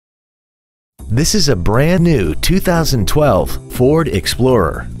This is a brand new 2012 Ford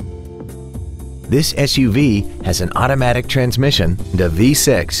Explorer. This SUV has an automatic transmission and a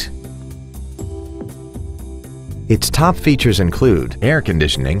V6. Its top features include air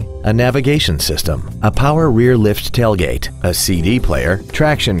conditioning, a navigation system, a power rear lift tailgate, a CD player,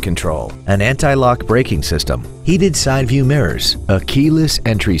 traction control, an anti-lock braking system, heated side view mirrors, a keyless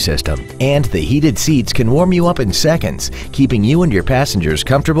entry system, and the heated seats can warm you up in seconds, keeping you and your passengers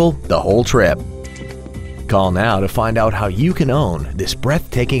comfortable the whole trip. Call now to find out how you can own this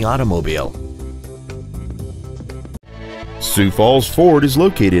breathtaking automobile. Sioux Falls Ford is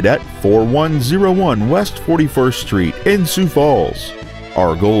located at 4101 West 41st Street in Sioux Falls.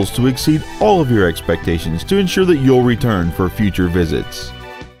 Our goal is to exceed all of your expectations to ensure that you'll return for future visits.